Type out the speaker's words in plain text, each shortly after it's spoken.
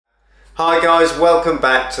Hi guys, welcome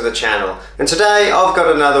back to the channel, and today I've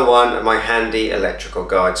got another one of my handy electrical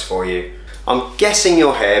guides for you. I'm guessing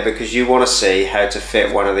you're here because you want to see how to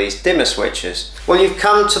fit one of these dimmer switches. Well, you've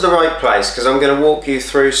come to the right place because I'm going to walk you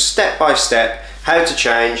through step by step how to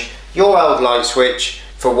change your old light switch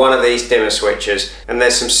for one of these dimmer switches, and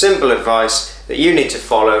there's some simple advice that you need to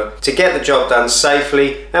follow to get the job done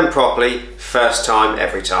safely and properly first time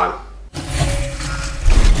every time.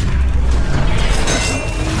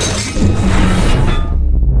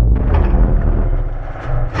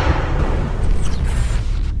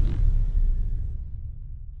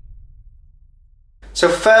 So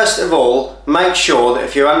first of all, make sure that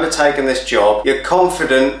if you're undertaking this job, you're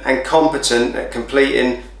confident and competent at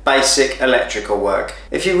completing basic electrical work.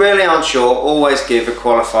 If you really aren't sure, always give a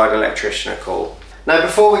qualified electrician a call. Now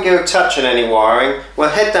before we go touching any wiring, we'll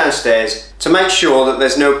head downstairs to make sure that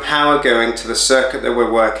there's no power going to the circuit that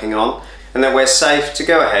we're working on and that we're safe to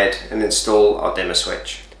go ahead and install our dimmer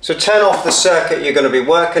switch. So turn off the circuit you're going to be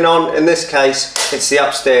working on. In this case, it's the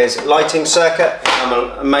upstairs lighting circuit.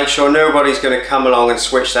 And make sure nobody's going to come along and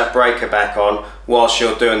switch that breaker back on whilst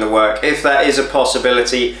you're doing the work. If that is a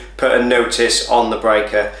possibility, put a notice on the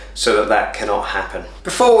breaker so that that cannot happen.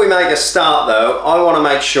 Before we make a start though, I want to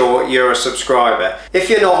make sure you're a subscriber. If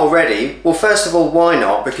you're not already, well first of all, why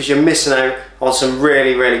not? Because you're missing out on some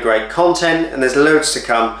really great content, and there's loads to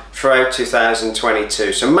come throughout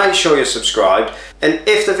 2022. So make sure you're subscribed, and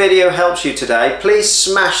if the video helps you today, please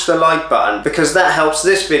smash the like button because that helps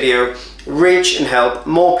this video reach and help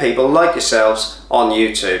more people like yourselves on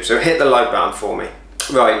YouTube. So hit the like button for me.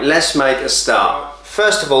 Right, let's make a start.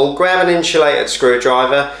 First of all, grab an insulated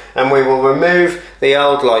screwdriver and we will remove the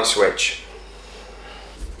old light switch.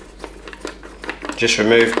 Just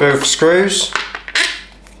remove both screws.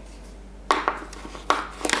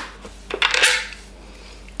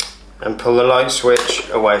 And pull the light switch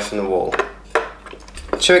away from the wall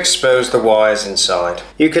to expose the wires inside.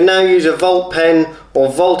 You can now use a volt pen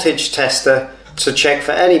or voltage tester to check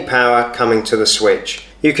for any power coming to the switch.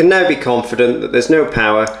 You can now be confident that there's no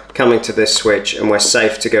power coming to this switch and we're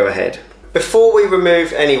safe to go ahead. Before we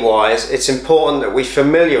remove any wires, it's important that we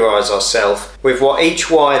familiarise ourselves with what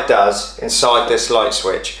each wire does inside this light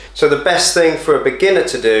switch. So the best thing for a beginner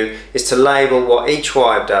to do is to label what each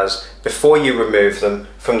wire does before you remove them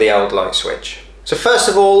from the old light switch. So first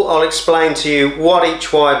of all, I'll explain to you what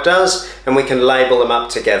each wire does and we can label them up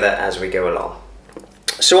together as we go along.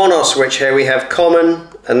 So on our switch here we have common,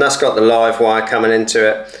 and that's got the live wire coming into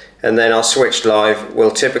it, and then our switched live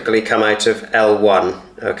will typically come out of L1.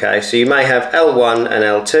 Okay, so you may have L1 and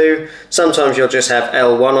L2, sometimes you'll just have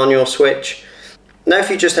L1 on your switch. Now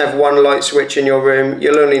if you just have one light switch in your room,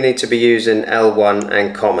 you'll only need to be using L1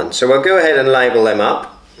 and common. So we'll go ahead and label them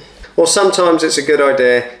up. Or sometimes it's a good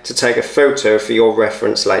idea to take a photo for your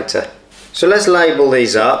reference later. So let's label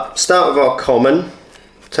these up. Start with our common.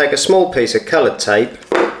 Take a small piece of coloured tape,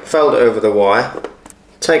 fold it over the wire,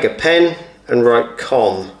 take a pen and write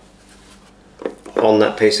COM on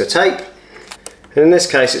that piece of tape. And in this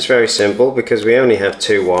case it's very simple because we only have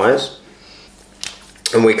two wires,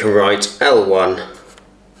 and we can write L1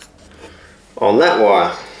 on that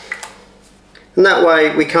wire. And that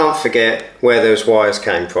way we can't forget where those wires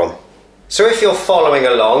came from. So if you're following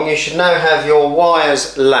along, you should now have your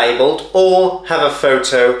wires labelled or have a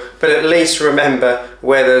photo, but at least remember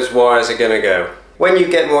where those wires are going to go. When you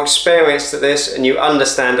get more experienced at this and you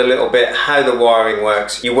understand a little bit how the wiring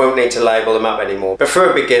works, you won't need to label them up anymore. But for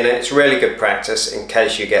a beginner, it's really good practice in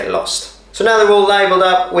case you get lost. So now they're all labelled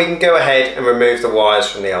up, we can go ahead and remove the wires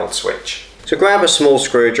from the old switch. So grab a small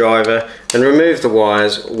screwdriver and remove the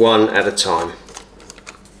wires one at a time.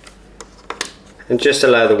 And just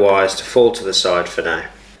allow the wires to fall to the side for now.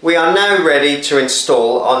 We are now ready to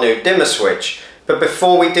install our new dimmer switch. But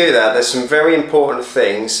before we do that, there's some very important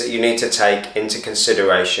things that you need to take into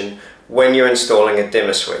consideration when you're installing a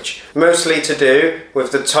dimmer switch. Mostly to do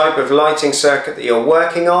with the type of lighting circuit that you're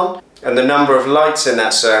working on, and the number of lights in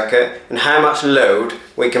that circuit, and how much load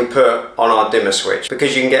we can put on our dimmer switch,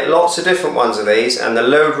 because you can get lots of different ones of these and the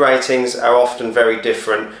load ratings are often very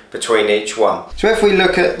different between each one. So if we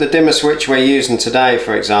look at the dimmer switch we're using today,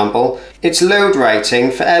 for example, its load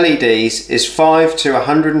rating for LEDs is 5 to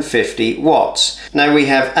 150 watts. Now we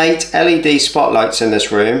have 8 LED spotlights in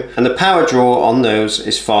this room and the power draw on those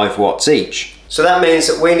is 5 watts each. So that means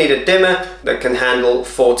that we need a dimmer that can handle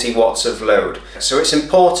 40 watts of load. So it's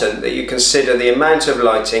important that you consider the amount of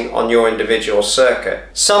lighting on your individual circuit.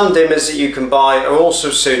 Some dimmers that you can buy are also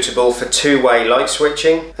suitable for two-way light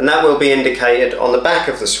switching, and that will be indicated on the back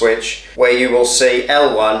of the switch where you will see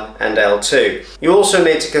L1 and L2. You also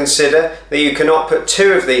need to consider that you cannot put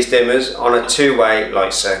two of these dimmers on a two-way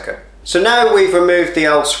light circuit. So now we've removed the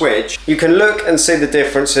old switch, you can look and see the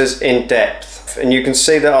differences in depth, and you can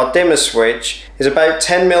see that our dimmer switch is about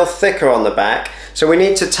 10mm thicker on the back, so we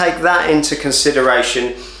need to take that into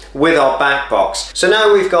consideration with our back box. So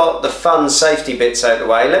now we've got the fun safety bits out of the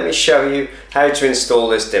way, let me show you how to install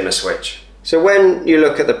this dimmer switch. So when you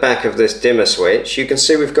look at the back of this dimmer switch, you can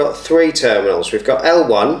see we've got 3 terminals. We've got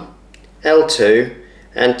L1, L2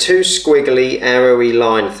 and 2 squiggly arrowy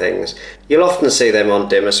line things. You'll often see them on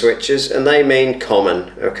dimmer switches and they mean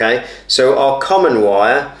common, okay? So our common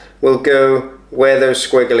wire will go where those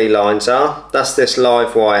squiggly lines are. That's this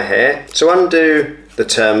live wire here. So undo the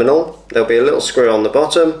terminal, there'll be a little screw on the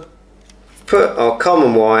bottom. Put our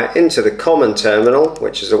common wire into the common terminal,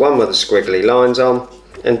 which is the one with the squiggly lines on,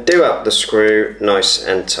 and do up the screw nice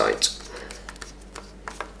and tight.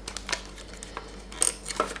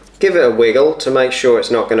 Give it a wiggle to make sure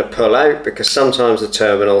it's not going to pull out, because sometimes the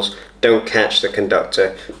terminals don't catch the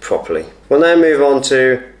conductor properly. We'll now move on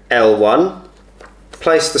to L1.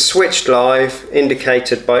 Place the switched live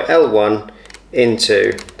indicated by L1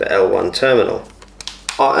 into the L1 terminal.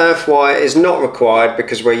 Our earth wire is not required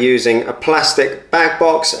because we're using a plastic back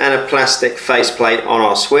box and a plastic faceplate on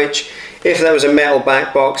our switch. If there was a metal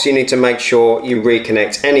back box, you need to make sure you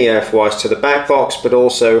reconnect any earth wires to the back box, but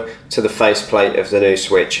also to the faceplate of the new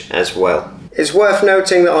switch as well. It's worth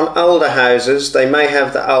noting that on older houses, they may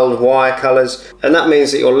have the old wire colours, and that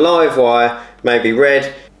means that your live wire may be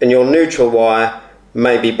red and your neutral wire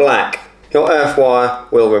may be black. Your earth wire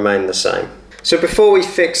will remain the same. So before we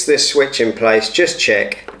fix this switch in place, just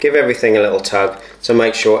check, give everything a little tug to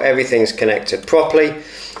make sure everything's connected properly.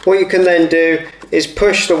 What you can then do is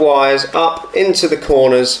push the wires up into the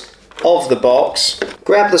corners of the box,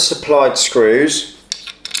 grab the supplied screws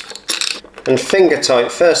and finger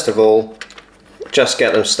tight first of all, just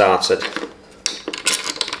get them started.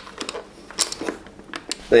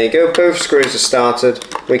 There you go, both screws are started.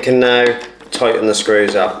 We can now tighten the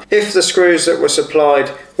screws up. If the screws that were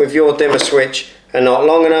supplied with your dimmer switch are not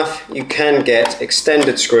long enough, you can get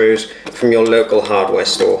extended screws from your local hardware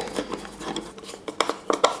store.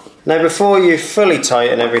 Now before you fully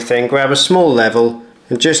tighten everything, grab a small level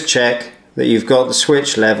and just check that you've got the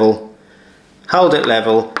switch level, hold it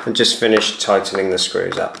level and just finish tightening the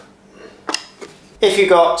screws up. If you've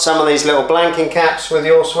got some of these little blanking caps with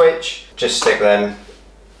your switch, just stick them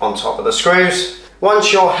on top of the screws.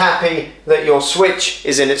 Once you're happy that your switch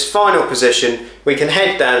is in its final position, we can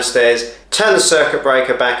head downstairs, turn the circuit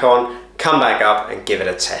breaker back on, come back up and give it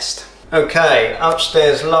a test. Okay,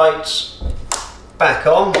 upstairs lights back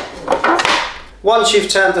on. Once you've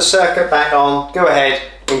turned the circuit back on, go ahead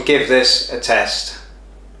and give this a test.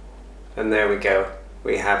 And there we go,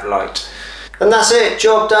 we have light. And that's it,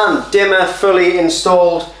 job done. Dimmer fully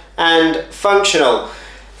installed and functional.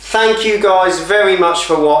 Thank you guys very much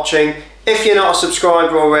for watching. If you're not a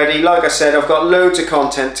subscriber already, like I said, I've got loads of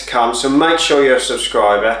content to come, so make sure you're a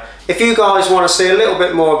subscriber. If you guys want to see a little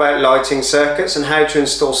bit more about lighting circuits and how to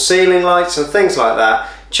install ceiling lights and things like that,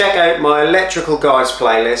 check out my electrical guides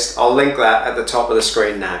playlist. I'll link that at the top of the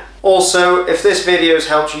screen now. Also, if this video has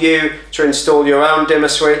helped you to install your own dimmer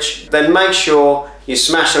switch, then make sure you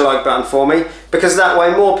smash the like button for me, because that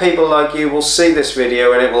way more people like you will see this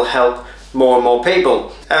video and it will help more and more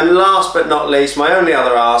people. And last but not least, my only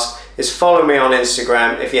other ask is follow me on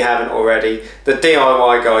Instagram if you haven't already, the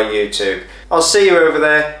DIY Guy YouTube. I'll see you over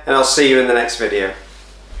there and I'll see you in the next video.